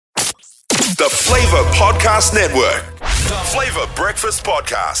The Flavor Podcast Network. The Flavor Breakfast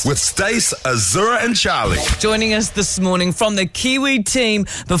Podcast with Stace, Azura and Charlie. Joining us this morning from the Kiwi team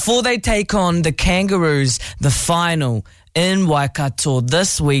before they take on the Kangaroos, the final in Waikato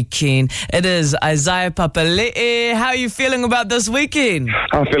this weekend. It is Isaiah Papali'i. How are you feeling about this weekend?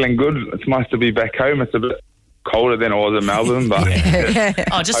 I'm feeling good. It's nice to be back home. It's a bit colder than it was in Melbourne, but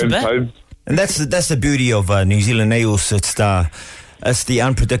Oh, just a bit. home. And that's the beauty of New Zealand Eagles. It's the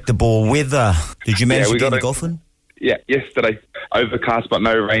unpredictable weather. Did you manage to get any golf in? Yeah, yesterday. Overcast, but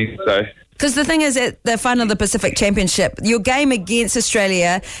no rain, so... Because the thing is, at the final of the Pacific Championship, your game against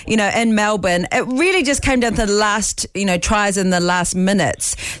Australia, in Melbourne, it really just came down to the last, tries in the last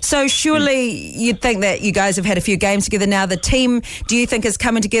minutes. So surely you'd think that you guys have had a few games together now. The team, do you think, is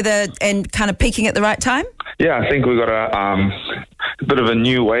coming together and kind of peaking at the right time? Yeah, I think we've got a bit of a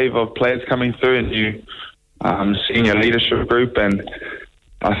new wave of players coming through, a new senior leadership group, and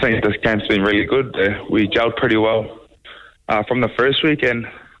I think this camp's been really good. We gelled pretty well from the first week, and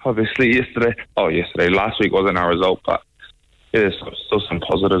obviously last week wasn't our result, but there's still some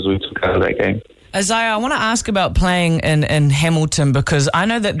positives we took out of that game. Isaiah, I want to ask about playing in Hamilton, because I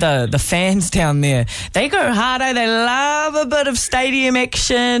know that the fans down there, they go hard. They love a bit of stadium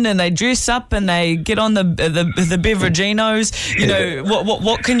action, and they dress up and they get on the beveraginos.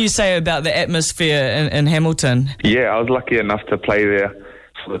 What can you say about the atmosphere in Hamilton? Yeah, I was lucky enough to play there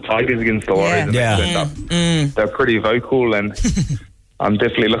for the Tigers against the Warriors, and they turned up. They're pretty vocal, and I'm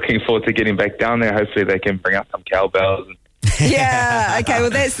definitely looking forward to getting back down there. Hopefully they can bring out some cowbells. Yeah, okay, well,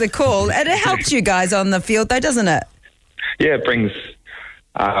 that's the call. And it helps you guys on the field, though, doesn't it? Yeah, it brings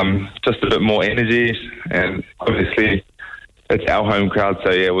just a bit more energy, and obviously it's our home crowd,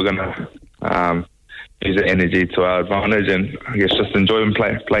 so yeah, we're going to use the energy to our advantage, and I guess just enjoy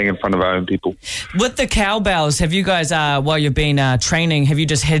playing in front of our own people. With the cowbells, have you guys, while you've been training, have you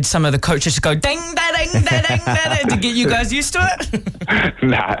just had some of the coaches go ding, da, ding, da, ding, da, ding, to get you guys used to it?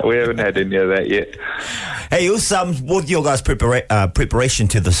 Nah, we haven't had any of that yet. Hey, with your guys' preparation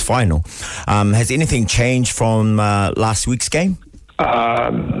to this final, has anything changed from last week's game?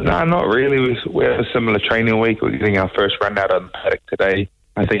 No, not really. We have a similar training week. We're getting our first run out on the paddock today.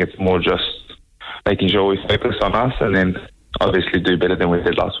 I think it's more just making sure we focus on us and then obviously do better than we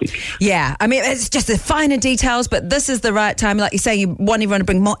did last week. Yeah, I mean, it's just the finer details, but this is the right time. Like you say, you want everyone to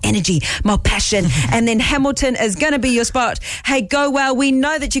bring more energy, more passion, and then Hamilton is going to be your spot. Hey, go well. We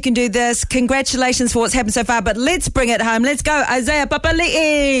know that you can do this. Congratulations for what's happened so far, but let's bring it home. Let's go, Isaiah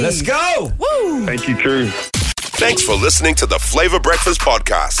Papali'i. Let's go. Woo. Thank you, Drew. Thanks for listening to the Flavor Breakfast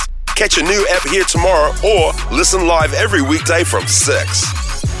Podcast. Catch a new app here tomorrow or listen live every weekday from 6.